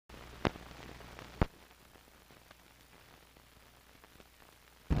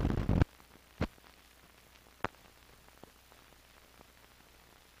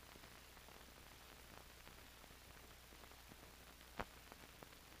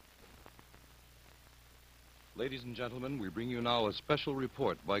Ladies and gentlemen, we bring you now a special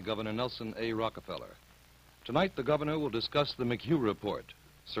report by Governor Nelson A. Rockefeller. Tonight, the governor will discuss the McHugh report,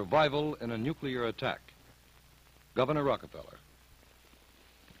 Survival in a Nuclear Attack. Governor Rockefeller.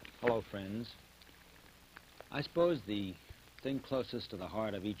 Hello, friends. I suppose the thing closest to the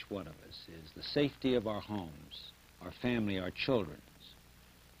heart of each one of us is the safety of our homes, our family, our children.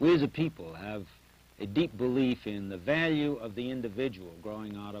 We as a people have a deep belief in the value of the individual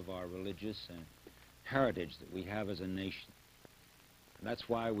growing out of our religious and heritage that we have as a nation. And that's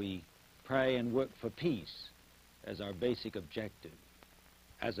why we pray and work for peace as our basic objective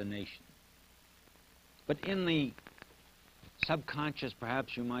as a nation. But in the subconscious,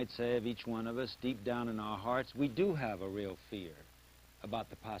 perhaps you might say, of each one of us, deep down in our hearts, we do have a real fear about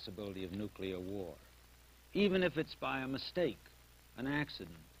the possibility of nuclear war, even if it's by a mistake, an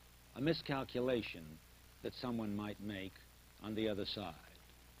accident, a miscalculation that someone might make on the other side,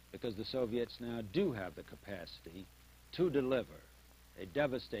 because the Soviets now do have the capacity to deliver a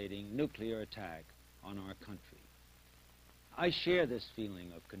devastating nuclear attack on our country. I share this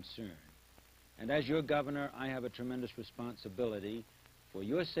feeling of concern, and as your governor, I have a tremendous responsibility for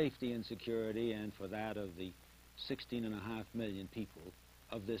your safety and security and for that of the 16.5 million people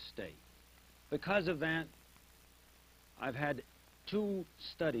of this state. Because of that, I've had 2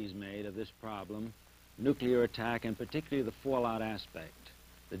 studies made of this problem, nuclear attack, and particularly the fallout aspect,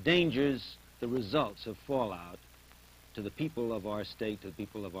 the dangers, the results of fallout to the people of our state, to the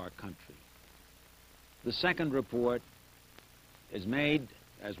people of our country. The second report is made,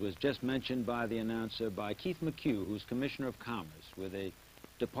 as was just mentioned by the announcer, by Keith McHugh, who's Commissioner of Commerce with a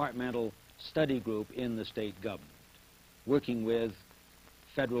departmental study group in the state government, working with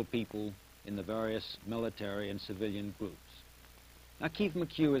federal people in the various military and civilian groups. Now, Keith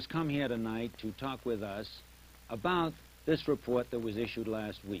McHugh has come here tonight to talk with us about this report that was issued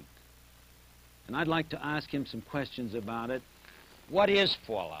last week. And I'd like to ask him some questions about it. What is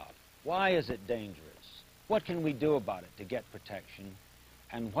fallout? Why is it dangerous? What can we do about it to get protection?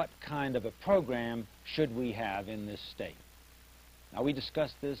 And what kind of a program should we have in this state? Now, we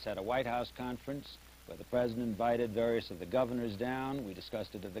discussed this at a White House conference where the President invited various of the governors down. We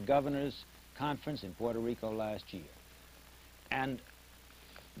discussed it at the Governors' Conference in Puerto Rico last year. And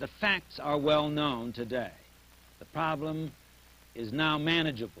the facts are well known today. The problem is now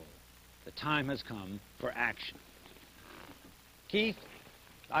manageable. The time has come for action. Keith,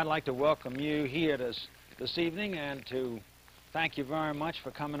 I'd like to welcome you here this evening and to thank you very much for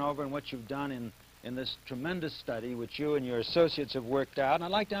coming over and what you've done in this tremendous study which you and your associates have worked out. And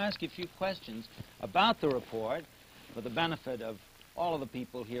I'd like to ask you a few questions about the report for the benefit of all of the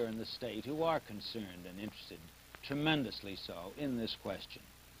people here in the state who are concerned and interested, tremendously so, in this question.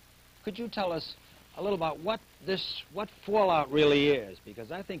 Could you tell us a little about what fallout really is?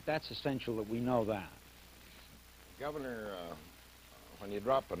 Because I think that's essential that we know that. Governor, when you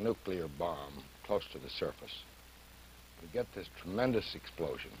drop a nuclear bomb close to the surface, you get this tremendous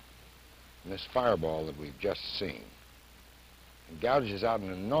explosion. And this fireball that we've just seen, it gouges out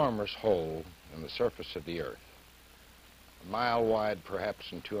an enormous hole in the surface of the earth, a mile wide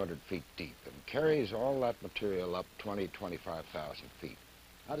perhaps and 200 feet deep, and carries all that material up 25,000 feet.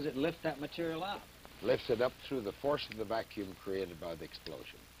 How does it lift that material up? Lifts it up through the force of the vacuum created by the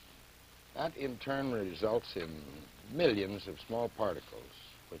explosion. That in turn results in millions of small particles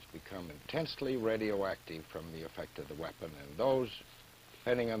which become intensely radioactive from the effect of the weapon, and those,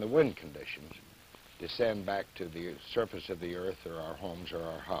 depending on the wind conditions, descend back to the surface of the earth or our homes or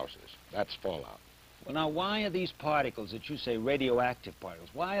our houses. That's fallout. Well, now, why are these particles that you say radioactive particles,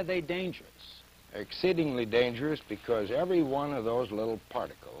 why are they dangerous? Exceedingly dangerous because every one of those little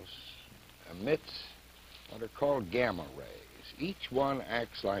particles emits what are called gamma rays. Each one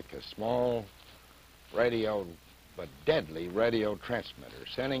acts like a small radio, but deadly radio transmitter,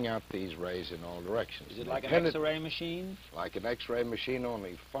 sending out these rays in all directions. Is it like an X-ray machine? Like an X-ray machine,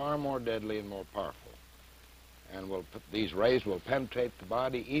 only far more deadly and more powerful. And these rays will penetrate the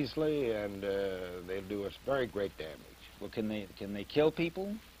body easily, and they'll do us very great damage. Well, can they kill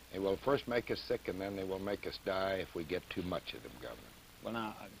people? They will first make us sick, and then they will make us die if we get too much of them, Governor. Well,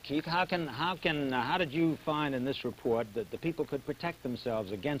 now, Keith, how did you find in this report that the people could protect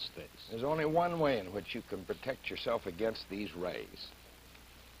themselves against this? There's only one way in which you can protect yourself against these rays,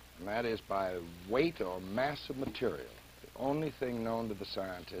 and that is by weight or mass of material. The only thing known to the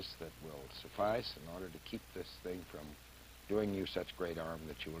scientists that will suffice in order to keep this thing from doing you such great harm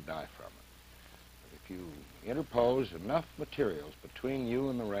that you will die from it. But if you interpose enough materials between you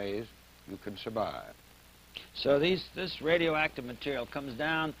and the rays, you can survive. So this radioactive material comes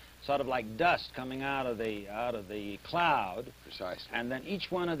down sort of like dust coming out of the cloud. Precisely. And then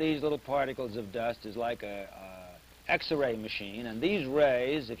each one of these little particles of dust is like a X-ray machine, and these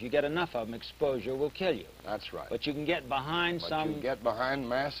rays, if you get enough of them, exposure will kill you. That's right. But you can get behind You get behind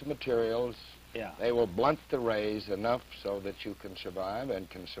massive materials. Yeah. They will blunt the rays enough so that you can survive, and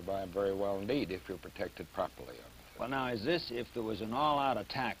can survive very well indeed if you're protected properly. Well, now, is this, if there was an all-out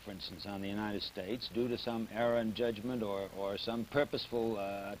attack, for instance, on the United States, due to some error in judgment or some purposeful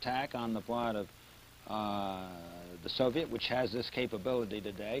attack on the part of the Soviet, which has this capability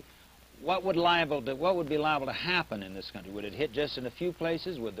today, what would be liable to happen in this country? Would it hit just in a few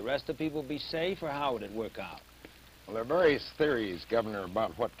places? Would the rest of the people be safe, or how would it work out? Well, there are various theories, Governor,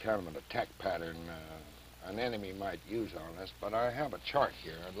 about what kind of an attack pattern an enemy might use on us, but I have a chart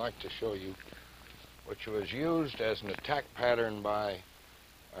here I'd like to show you, which was used as an attack pattern by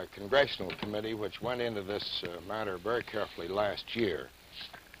a congressional committee which went into this matter very carefully last year.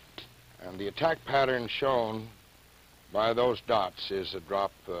 And the attack pattern shown by those dots is a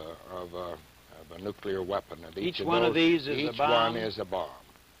drop of a nuclear weapon. And each one of these is a bomb? Each one is a bomb.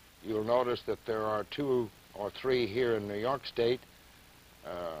 You'll notice that there are 2 or 3 here in New York State,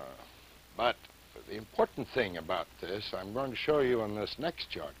 but the important thing about this, I'm going to show you on this next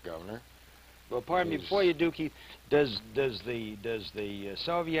chart, Governor. Well, pardon me, before you do, Keith, does the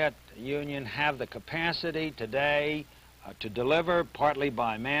Soviet Union have the capacity today to deliver, partly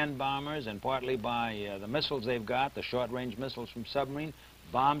by manned bombers and partly by the missiles they've got, the short-range missiles from submarine,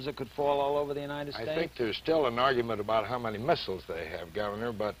 bombs that could fall all over the United States? I think there's still an argument about how many missiles they have,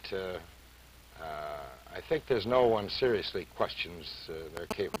 Governor, but I think there's no one seriously questions their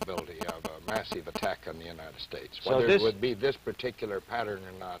capability of a massive attack on the United States. So whether it would be this particular pattern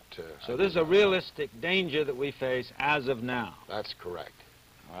or not. So this is a realistic danger that we face as of now? That's correct.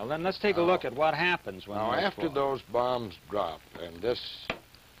 Well, then let's take a look at what happens when now, after those bombs drop, and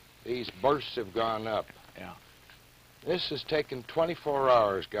these bursts have gone up, yeah. This has taken 24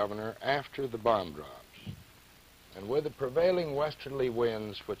 hours, Governor, after the bomb drops. And with the prevailing westerly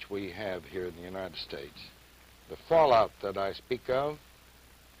winds which we have here in the United States, the fallout that I speak of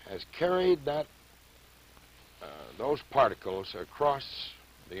has carried those particles across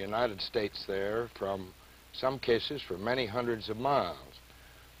the United States there, from some cases for many hundreds of miles.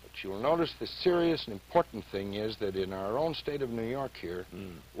 But you'll notice the serious and important thing is that in our own state of New York here,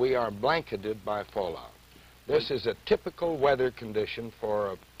 we are blanketed by fallout. This is a typical weather condition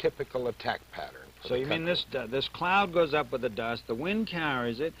for a typical attack pattern. So you mean this cloud goes up with the dust, the wind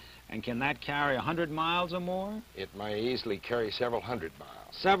carries it, and can that carry 100 miles or more? It may easily carry several hundred miles.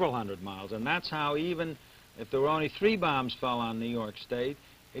 Several hundred miles, and that's how, even if there were only 3 bombs fell on New York State,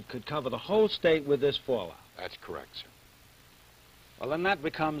 it could cover the whole state with this fallout. That's correct, sir. Well, then that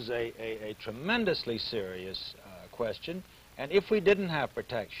becomes a tremendously serious question. And if we didn't have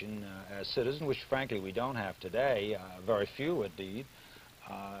protection as citizens, which frankly we don't have today, very few indeed,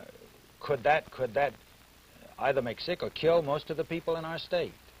 could that either make sick or kill most of the people in our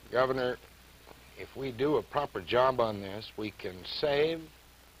state? Governor, if we do a proper job on this, we can save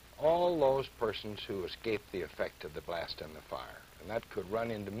all those persons who escape the effect of the blast and the fire. And that could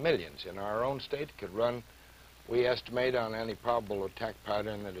run into millions. In our own state, it could run, we estimate on any probable attack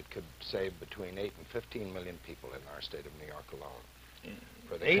pattern that it could save between 8 and 15 million people in our state of New York alone.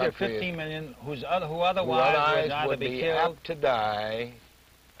 For the 8 or 15 million who otherwise would either be killed, apt to die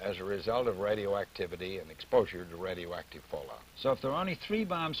as a result of radioactivity and exposure to radioactive fallout. So if there were only 3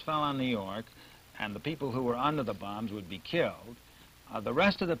 bombs fell on New York, and the people who were under the bombs would be killed, the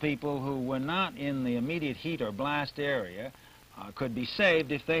rest of the people who were not in the immediate heat or blast area could be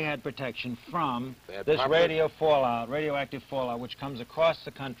saved if they had protection from this radioactive fallout, which comes across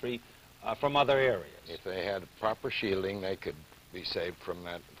the country from other areas. If they had proper shielding, they could be saved from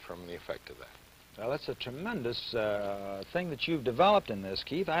the effect of that. Well, that's a tremendous thing that you've developed in this,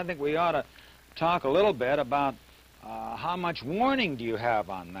 Keith. I think we ought to talk a little bit about how much warning do you have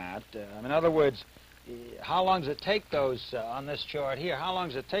on that? In other words, how long does it take those, on this chart here, how long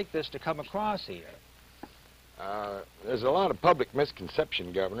does it take this to come across here? There's a lot of public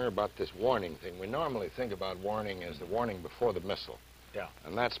misconception, Governor, about this warning thing. We normally think about warning as the warning before the missile. Yeah.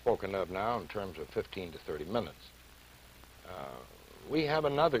 And that's spoken of now in terms of 15 to 30 minutes. We have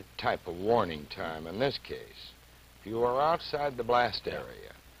another type of warning time in this case. If you are outside the blast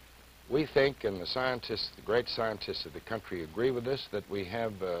area, we think, and the scientists, the great scientists of the country agree with us, that we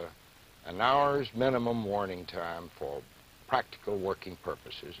have an hour's minimum warning time for practical working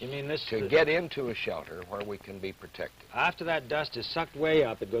purposes. You mean this... To get into a shelter where we can be protected. After that dust is sucked way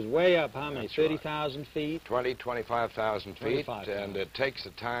up, it goes way up, how many, 30,000 feet? 25,000 feet, and it takes the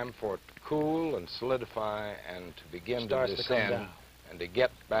time for it to cool and solidify and to begin to descend and to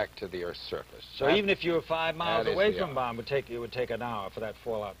get back to the Earth's surface. So even if you were 5 miles away from bomb, it would take an hour for that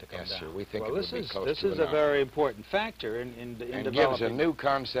fallout to come down. Yes, sir. We think well, it would be close to an hour. This is a very important factor in developing. And gives a new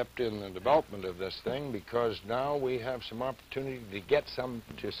concept in the development of this thing, because now we have some opportunity to get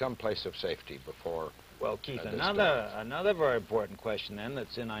to some place of safety before. Well, Keith, another very important question then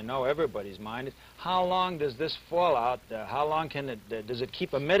that's in, I know, everybody's mind is how long does this fallout, how long does it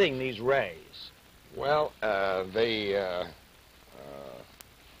keep emitting these rays? Well,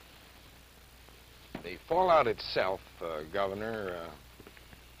 the fallout itself, Governor,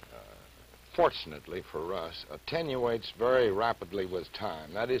 fortunately for us, attenuates very rapidly with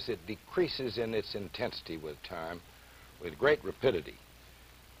time. That is, it decreases in its intensity with time with great rapidity.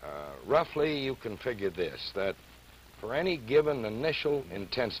 Roughly, you can figure this, that for any given initial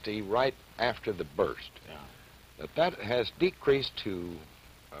intensity right after the burst, that has decreased to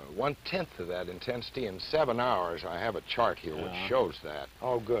 1/10 of that intensity in 7 hours. I have a chart here which shows that.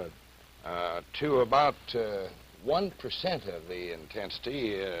 Oh, good. To about 1% of the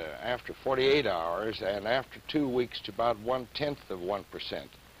intensity after 48 hours, and after 2 weeks to about 1/10 of 1%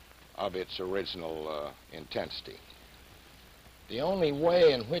 of its original intensity. The only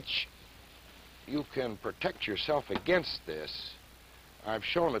way in which you can protect yourself against this, I've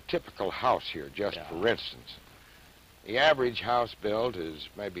shown a typical house here, just for instance. The average house built is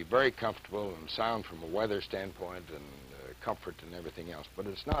maybe very comfortable and sound from a weather standpoint and comfort and everything else, but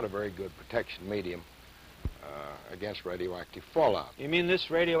it's not a very good protection medium against radioactive fallout. You mean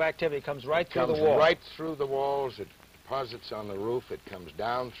this radioactivity comes right through the wall? It comes right through the walls. It deposits on the roof. It comes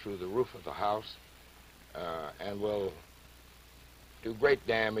down through the roof of the house and will do great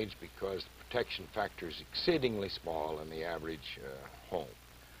damage because the protection factor is exceedingly small in the average home.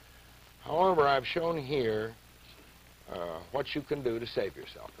 However, I've shown here what you can do to save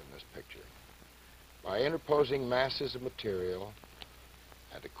yourself in this picture. By interposing masses of material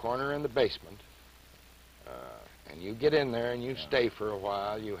at a corner in the basement, and you get in there and you stay for a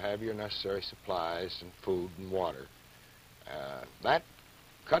while, you have your necessary supplies and food and water. That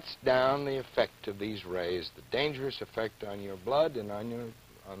cuts down the effect of these rays, the dangerous effect on your blood and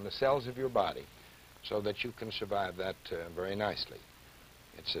on the cells of your body, so that you can survive that very nicely.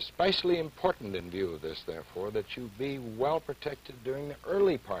 It's especially important in view of this, therefore, that you be well protected during the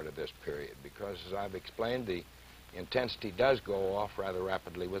early part of this period, because, as I've explained, the intensity does go off rather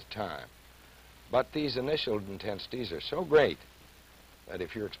rapidly with time. But these initial intensities are so great that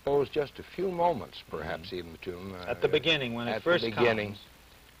if you're exposed just a few moments, perhaps even to them... at the beginning, when it first comes.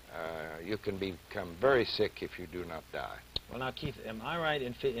 You can become very sick if you do not die. Well, now, Keith, am I right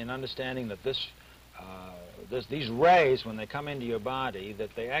in understanding that these rays, when they come into your body,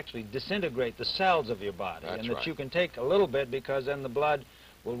 that they actually disintegrate the cells of your body? That's and right. That you can take a little bit because then the blood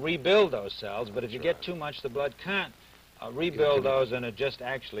will rebuild those cells, but if you get too much, the blood can't rebuild those, and it just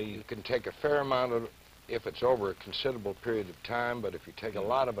actually... You can take a fair amount of, if it's over a considerable period of time, but if you take a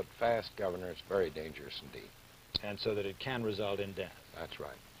lot of it fast, Governor, it's very dangerous indeed. And so that it can result in death. That's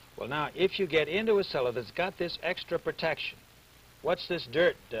right. Well, now, if you get into a cellar that's got this extra protection, what's this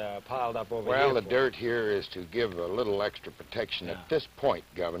dirt piled up over here? Well, the dirt here is to give a little extra protection at this point,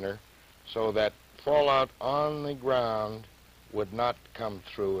 Governor, so that fallout on the ground would not come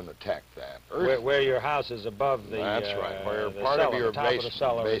through and attack that. Where your house is above the That's right, where part cellar, of your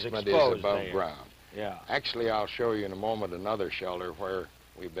basement is above there. ground. Yeah. Actually, I'll show you in a moment another shelter where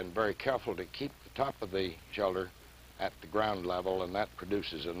we've been very careful to keep the top of the shelter at the ground level, and that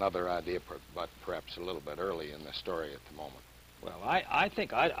produces another idea, but perhaps a little bit early in the story at the moment. Well, I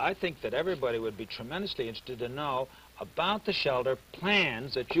think that everybody would be tremendously interested to know about the shelter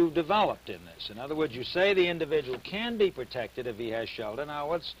plans that you've developed in this. In other words, you say the individual can be protected if he has shelter. Now,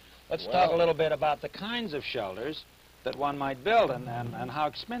 let's talk a little bit about the kinds of shelters that one might build and how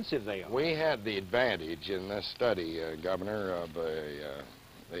expensive they are. We had the advantage in this study, Governor, of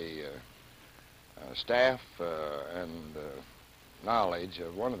the staff and knowledge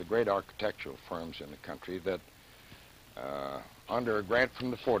of one of the great architectural firms in the country that under a grant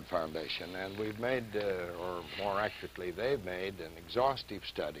from the Ford Foundation, and we've made, or more accurately, they've made an exhaustive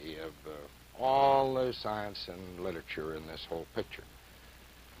study of all the science and literature in this whole picture.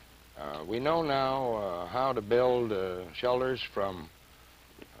 We know now how to build shelters from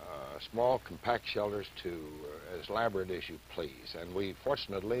small, compact shelters to as elaborate as you please. And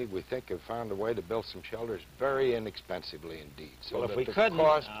fortunately, we think have found a way to build some shelters very inexpensively indeed. So well, if we couldn't,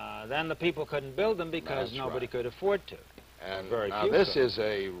 then the people couldn't build them because nobody could afford to. And Very now few this could. is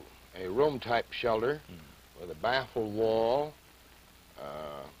a room-type shelter with a baffled wall,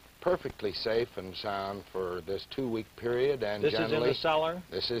 perfectly safe and sound for this 2-week period, and This is in the cellar?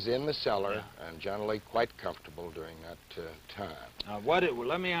 This is in the cellar, Yeah. and generally quite comfortable during that time.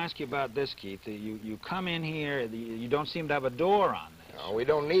 Let me ask you about this, Keith. You come in here, you don't seem to have a door on this. No, we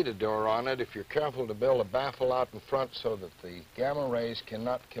don't need a door on it if you're careful to build a baffle out in front so that the gamma rays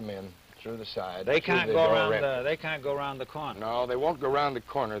cannot come in through the side. They through can't the go door around entrance. they can't go around the corner. No, they won't go around the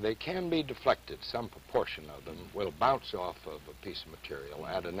corner. They can be deflected. Some proportion of them will bounce off of a piece of material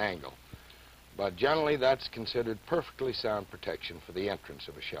at an angle. But generally, that's considered perfectly sound protection for the entrance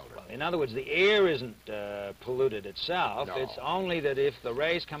of a shelter. Well, in other words, the air isn't polluted itself. No. It's only that if the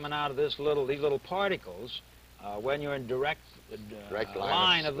rays coming out of these little particles, when you're in direct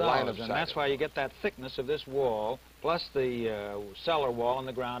line of those, and that's why you get that thickness of this wall, plus the cellar wall and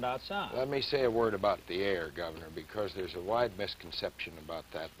the ground outside. Let me say a word about the air, Governor, because there's a wide misconception about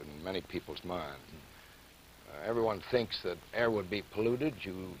that in many people's minds. Everyone thinks that air would be polluted.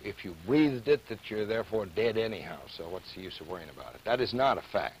 If you breathed it, that you're therefore dead anyhow, so what's the use of worrying about it? That is not a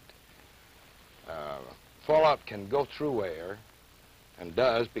fact. Fallout can go through air, and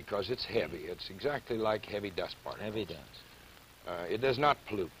does because it's heavy. It's exactly like heavy dust particles. Heavy dust. It does not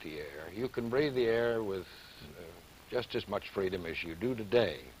pollute the air. You can breathe the air with just as much freedom as you do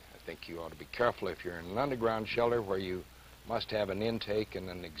today. I think you ought to be careful if you're in an underground shelter where you must have an intake and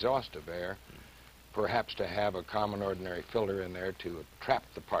an exhaust of air, perhaps to have a common ordinary filter in there to trap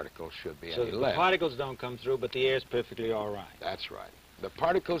the particles should be So any the left. particles don't come through, but the air's perfectly all right. That's right. The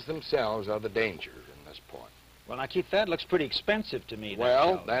particles themselves are the danger in this point. Well, now, Keith, that looks pretty expensive to me.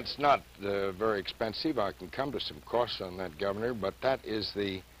 Well, that's not very expensive. I can come to some costs on that, Governor, but that is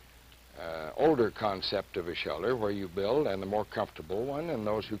the older concept of a shelter where you build, and the more comfortable one, and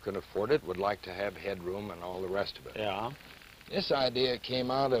those who can afford it would like to have headroom and all the rest of it. Yeah. This idea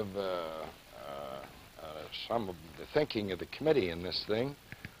came out of some of the thinking of the committee in this thing,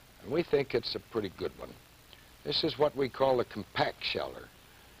 and we think it's a pretty good one. This is what we call a compact shelter.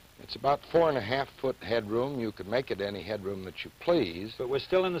 It's about 4.5-foot headroom. You could make it any headroom that you please. But we're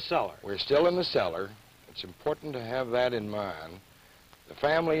still in the cellar. We're still in the cellar. It's important to have that in mind. The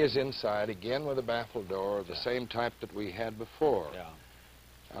family is inside, again with a baffle door of the same type that we had before. Yeah.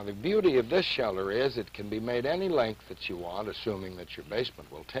 Now, the beauty of this shelter is it can be made any length that you want, assuming that your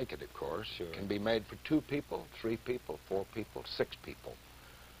basement will take it, of course. Sure. It can be made for 2 people, 3 people, 4 people, 6 people,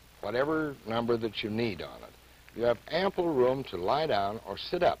 whatever number that you need on it. You have ample room to lie down or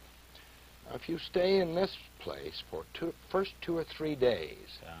sit up. Now, if you stay in this place for first 2 or 3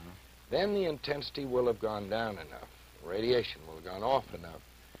 days, Yeah. then the intensity will have gone down enough, radiation will have gone off enough,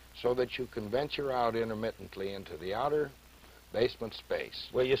 so that you can venture out intermittently into the outer basement space.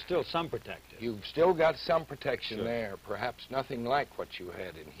 Well, you're still sun protected. You've still got some protection Sure. there, perhaps nothing like what you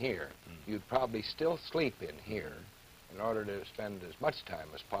had in here. You'd probably still sleep in here in order to spend as much time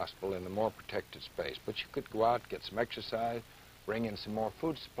as possible in the more protected space. But you could go out, get some exercise, bring in some more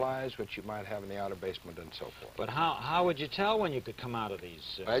food supplies, which you might have in the outer basement and so forth. But how would you tell when you could come out of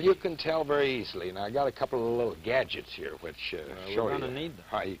these? Well, you can tell very easily. Now, I got a couple of little gadgets here which show we're you gonna need them.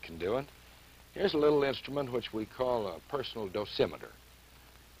 how you can do it. Here's a little instrument which we call a personal dosimeter.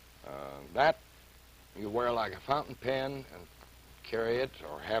 That you wear like a fountain pen and carry it,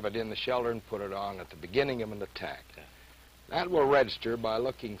 or have it in the shelter and put it on at the beginning of an attack. That will register by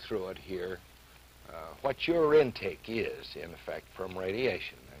looking through it here what your intake is, in effect, from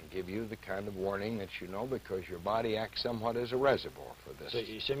radiation, and give you the kind of warning that you know, because your body acts somewhat as a reservoir for this.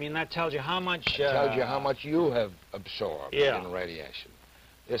 So I mean, that tells you how much... It tells you how much you have absorbed in radiation.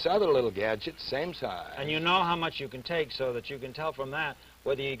 This other little gadget, same size. And you know how much you can take, so that you can tell from that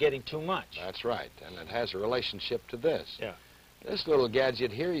whether you're getting too much. That's right, and it has a relationship to this. Yeah. This little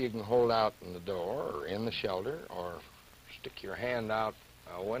gadget here you can hold out in the door or in the shelter, or stick your hand out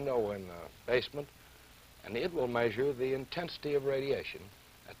a window in the basement, and it will measure the intensity of radiation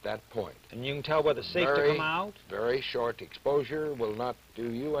at that point. And you can tell whether it's safe to come out? Very short exposure will not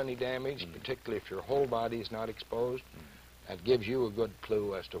do you any damage, particularly if your whole body is not exposed. That gives you a good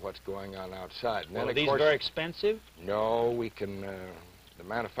clue as to what's going on outside. And Well, then, are of these course, very expensive? No, we can, the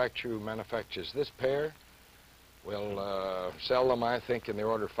manufacturer who manufactures this pair will sell them, I think, in the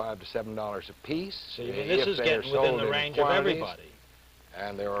order of $5 to $7 a piece. So you mean this is getting within the range of everybody?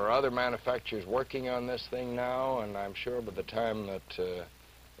 And there are other manufacturers working on this thing now, and I'm sure by the time that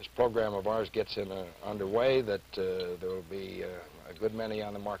this program of ours gets underway that there will be a good many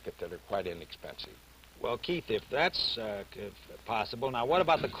on the market that are quite inexpensive. Well, Keith, if that's if possible, now what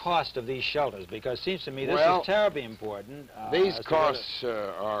about the cost of these shelters? Because it seems to me this is terribly important. These costs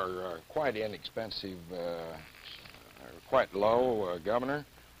are quite inexpensive, quite low, Governor.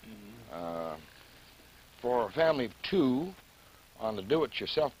 For a family of 2 on the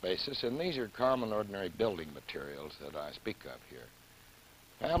do-it-yourself basis, and these are common, ordinary building materials that I speak of here.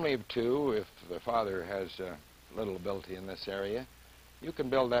 Family of 2, if the father has little ability in this area, you can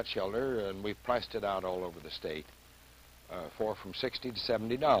build that shelter, and we've priced it out all over the state for from $60 to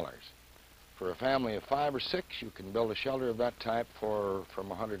 $70. For a family of 5 or 6, you can build a shelter of that type for from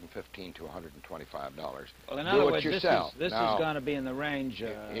 $115 to $125. Well, in other words, this yourself. is going to be in the range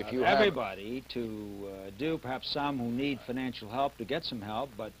if of you everybody to do. Perhaps some who need financial help to get some help,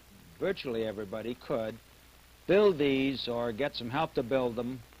 but virtually everybody could build these or get some help to build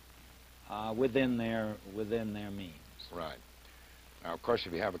them within their means. Right. Now, of course,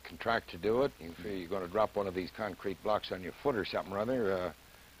 if you have a contract to do it, if you're going to drop one of these concrete blocks on your foot or something or other,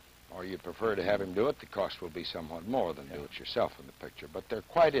 or you prefer to have him do it, the cost will be somewhat more than do it yourself in the picture. But they're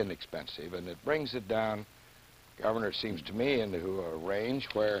quite inexpensive, and it brings it down, Governor, it seems to me, into a range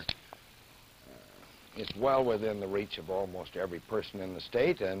where it's well within the reach of almost every person in the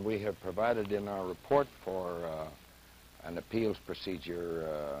state, and we have provided in our report for an appeals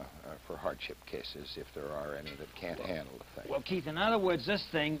procedure for hardship cases, if there are any that can't handle the thing. Well, Keith, in other words, this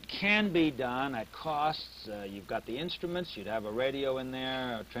thing can be done at costs. You've got the instruments. You'd have a radio in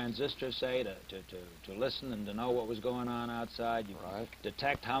there, a transistor, say, to listen and to know what was going on outside. You right.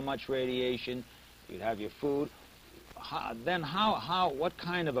 detect how much radiation. You'd have your food. What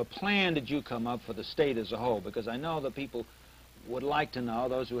kind of a plan did you come up for the state as a whole? Because I know that people would like to know,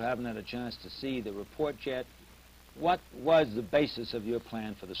 those who haven't had a chance to see the report yet, what was the basis of your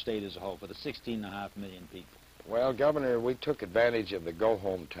plan for the state as a whole, for the 16.5 million people? Well, Governor, we took advantage of the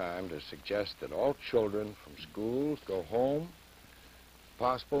go-home time to suggest that all children from schools go home, if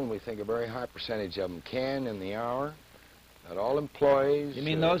possible, and we think a very high percentage of them can in the hour, that all employees... You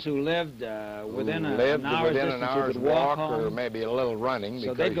mean those who lived within an hour's distance, could walk home? Or maybe a little running.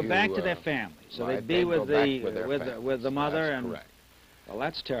 So they'd go back to their family. So right, they'd be with the mother. That's and correct. Well,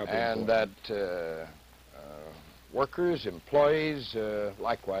 that's terrible. And that workers, employees,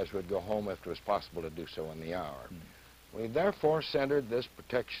 likewise would go home if it was possible to do so in the hour. We therefore centered this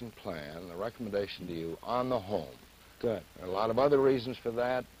protection plan, the recommendation to you, on the home. Good. There are a lot of other reasons for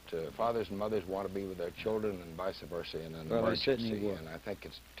that. Fathers and mothers want to be with their children and vice versa in an emergency, and I think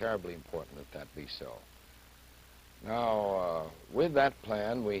it's terribly important that that be so. Now, with that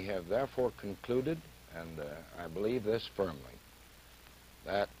plan, we have therefore concluded, and I believe this firmly,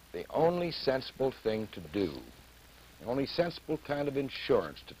 that the only sensible thing to do, the only sensible kind of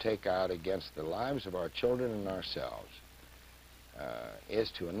insurance to take out against the lives of our children and ourselves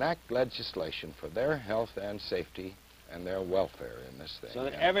is to enact legislation for their health and safety and their welfare in this thing. So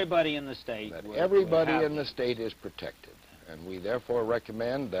that everybody in the state is protected. And we therefore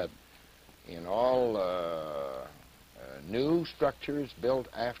recommend that in all new structures built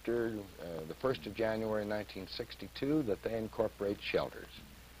after the 1st of January 1962 that they incorporate shelters.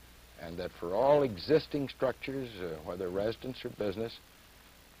 And that for all existing structures, whether residence or business,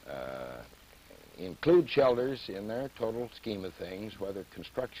 include shelters in their total scheme of things, whether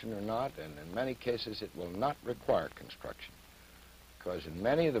construction or not, and in many cases it will not require construction. Because in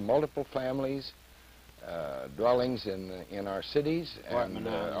many of the multiple families, dwellings in our cities and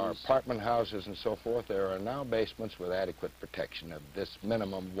our apartment houses and so forth, there are now basements with adequate protection of this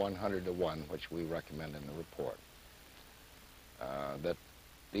minimum 100 to 1, which we recommend in the report. That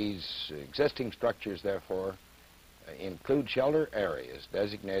these existing structures, therefore, include shelter areas,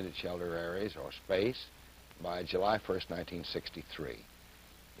 designated shelter areas or space, by July 1st, 1963.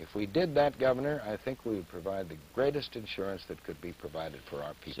 If we did that, Governor, I think we would provide the greatest insurance that could be provided for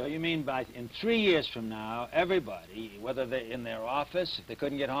our people. So you mean in 3 years from now, everybody, whether they're in their office, if they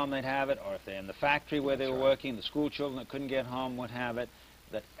couldn't get home, they'd have it, or if they're in the factory where they were working, the school children that couldn't get home would have it,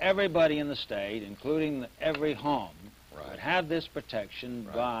 that everybody in the state, including every home, would have this protection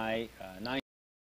by